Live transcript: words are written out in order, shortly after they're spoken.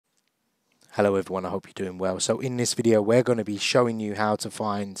Hello everyone, I hope you're doing well. So in this video we're going to be showing you how to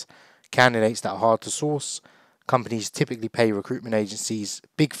find candidates that are hard to source. Companies typically pay recruitment agencies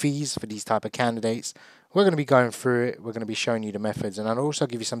big fees for these type of candidates. We're going to be going through it, we're going to be showing you the methods, and I'll also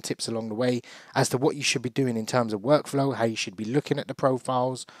give you some tips along the way as to what you should be doing in terms of workflow, how you should be looking at the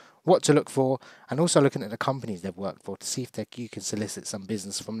profiles, what to look for, and also looking at the companies they've worked for to see if you can solicit some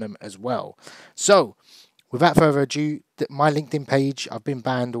business from them as well. So without further ado, my LinkedIn page, I've been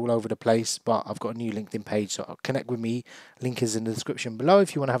banned all over the place, but I've got a new LinkedIn page, so connect with me. Link is in the description below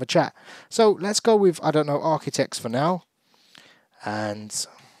if you want to have a chat. So let's go with, I don't know, architects for now. And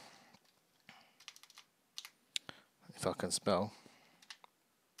if I can spell.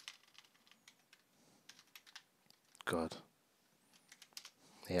 God.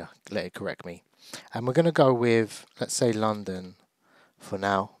 Yeah, let it correct me. And we're going to go with, let's say London for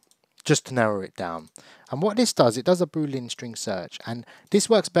now, just to narrow it down. And what this does, it does a Boolean string search, and this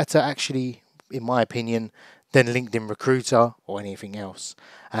works better actually, in my opinion, than LinkedIn Recruiter or anything else.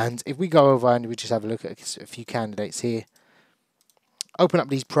 And if we go over and we just have a look at a few candidates here, open up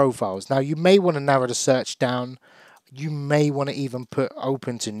these profiles. Now you may want to narrow the search down. You may want to even put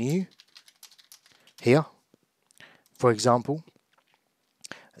open to new here, for example.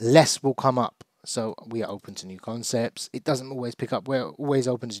 Less will come up. So we are open to new concepts. It doesn't always pick up. We're always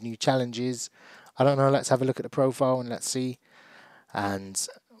open to new challenges. I don't know. Let's have a look at the profile and let's see. And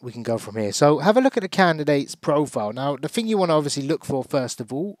we can go from here. So have a look at the candidate's profile. Now, the thing you want to obviously look for first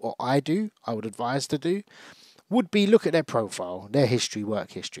of all, or I would advise to do, would be look at their profile, their history,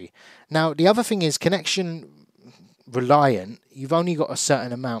 work history. Now, the other thing is connection reliant. You've only got a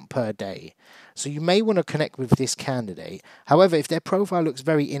certain amount per day. So you may want to connect with this candidate. However, if their profile looks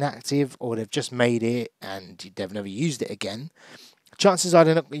very inactive or they've just made it and they've never used it again, chances are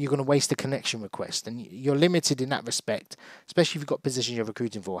you're going to waste a connection request, and you're limited in that respect, especially if you've got positions you're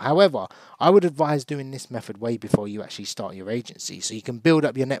recruiting for. However, I would advise doing this method way before you actually start your agency, so you can build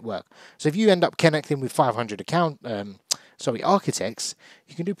up your network. So if you end up connecting with 500 architects,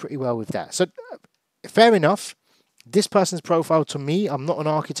 you can do pretty well with that. So fair enough. This person's profile, to me, I'm not an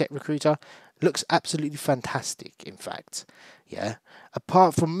architect recruiter, looks absolutely fantastic, in fact. Yeah.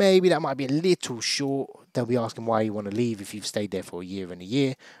 Apart from maybe that might be a little short. They'll be asking why you want to leave if you've stayed there for a year and a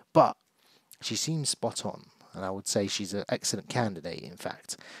year. But she seems spot on. And I would say she's an excellent candidate, in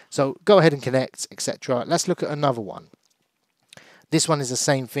fact. So go ahead and connect, etc. Let's look at another one. This one is the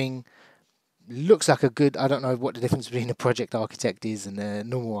same thing. Looks like a good, I don't know what the difference between a project architect is and a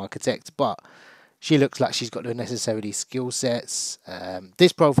normal architect, but she looks like she's got the necessary skill sets.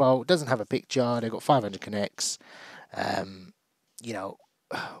 This profile doesn't have a picture. They've got 500 connects. You know,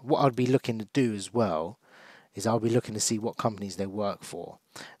 what I'd be looking to do as well is I'll be looking to see what companies they work for.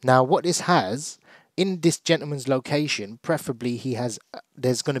 Now, what this has, in this gentleman's location, preferably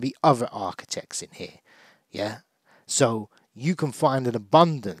there's going to be other architects in here. Yeah. So you can find an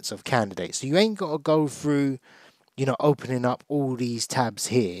abundance of candidates. So you ain't got to go through, opening up all these tabs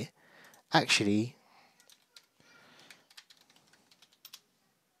here. Actually,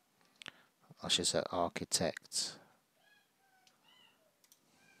 I should say architect.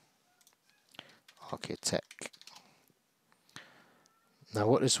 Now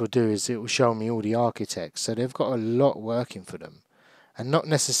what this will do is it will show me all the architects. So they've got a lot working for them. And not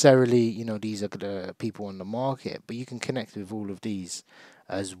necessarily, these are the people on the market, but you can connect with all of these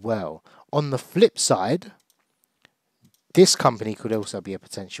as well. On the flip side, this company could also be a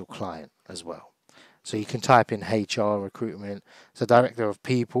potential client as well. So you can type in HR, recruitment, so director of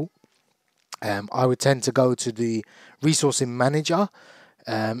people. I would tend to go to the resourcing manager.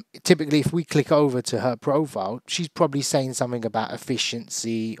 Typically, if we click over to her profile, she's probably saying something about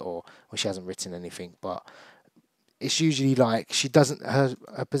efficiency, or she hasn't written anything, but it's usually like her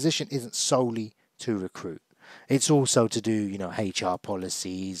position isn't solely to recruit. It's also to do, HR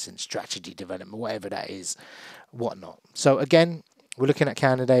policies and strategy development, whatever that is, whatnot. So again, we're looking at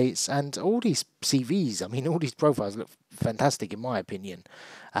candidates and all these CVs. I mean, all these profiles look fantastic in my opinion.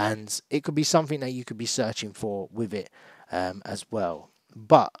 And it could be something that you could be searching for with it as well.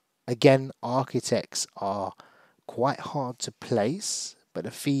 But again, architects are quite hard to place. But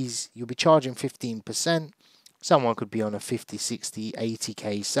the fees, you'll be charging 15%. Someone could be on a 50, 60,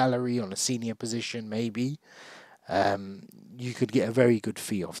 80k salary on a senior position maybe. You could get a very good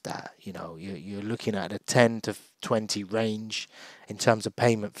fee off that. You're looking at a 10 to 20 range in terms of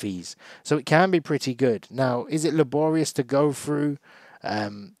payment fees. So it can be pretty good. Now, is it laborious to go through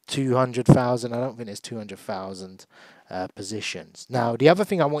 200,000? I don't think there's 200,000 positions. Now, the other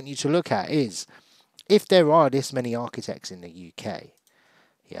thing I want you to look at is if there are this many architects in the UK,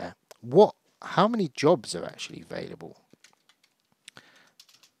 yeah, how many jobs are actually available?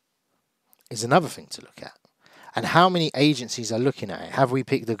 is another thing to look at. And how many agencies are looking at it? Have we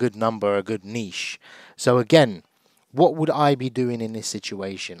picked a good number, a good niche? So again, what would I be doing in this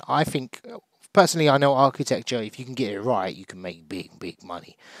situation? I think, personally, I know architecture, if you can get it right, you can make big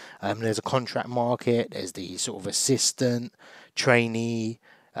money. There's a contract market, there's the sort of assistant, trainee,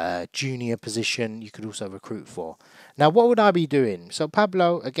 junior position you could also recruit for. Now, what would I be doing? So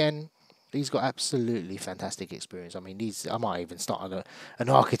Pablo, again, he's got absolutely fantastic experience. I mean, I might even start an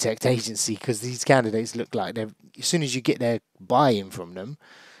architect agency, because these candidates look like they're, as soon as you get their buy-in from them,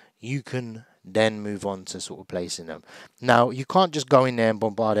 you can then move on to sort of placing them. Now, you can't just go in there and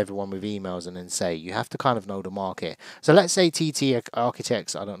bombard everyone with emails and then say, you have to kind of know the market. So let's say TT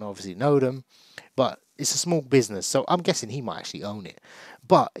Architects, I don't know, obviously know them, but it's a small business, so I'm guessing he might actually own it.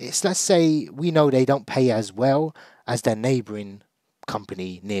 But let's say we know they don't pay as well as their neighbouring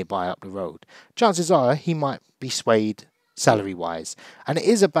company nearby up the road. Chances are he might be swayed salary wise, and it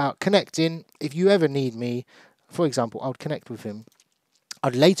is about connecting. If you ever need me, for example, I would connect with him.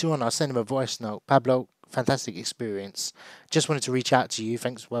 Later on I'll send him a voice note. Pablo, fantastic experience, just wanted to reach out to you,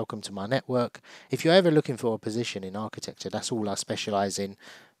 thanks, welcome to my network. If you're ever looking for a position in architecture, that's all I specialise in,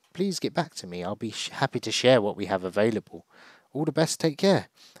 please get back to me. I'll be happy to share what we have available. All the best, take care.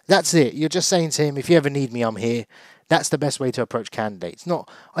 That's it. You're just saying to him, if you ever need me, I'm here. That's the best way to approach candidates. Not,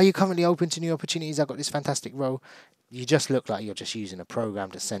 are you currently open to new opportunities? I've got this fantastic role. You just look like you're just using a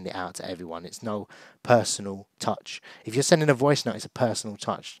program to send it out to everyone. It's no personal touch. If you're sending a voice note, it's a personal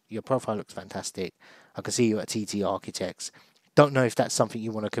touch. Your profile looks fantastic. I can see you at TT Architects. Don't know if that's something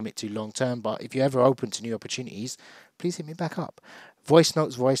you want to commit to long term, but if you're ever open to new opportunities, please hit me back up. Voice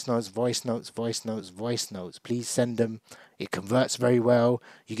notes, voice notes, voice notes, voice notes, voice notes. Please send them. It converts very well.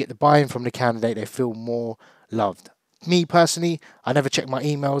 You get the buy-in from the candidate. They feel more loved. Me personally, I never check my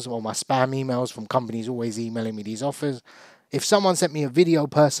emails or my spam emails from companies always emailing me these offers. If someone sent me a video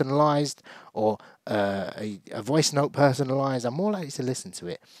personalized or a voice note personalized, I'm more likely to listen to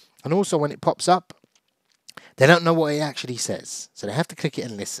it. And also when it pops up, they don't know what it actually says, so they have to click it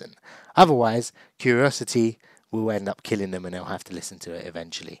and listen. Otherwise, curiosity will end up killing them and they'll have to listen to it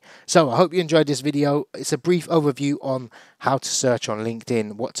eventually. So I hope you enjoyed this video. It's a brief overview on how to search on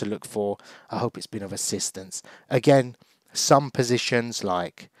LinkedIn, what to look for. I hope it's been of assistance. Again, some positions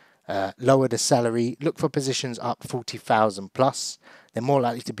like lower the salary, look for positions up 40,000 plus. They're more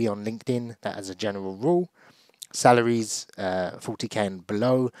likely to be on LinkedIn, that as a general rule. Salaries 40k and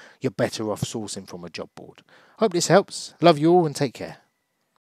below, you're better off sourcing from a job board. Hope this helps. Love you all and take care.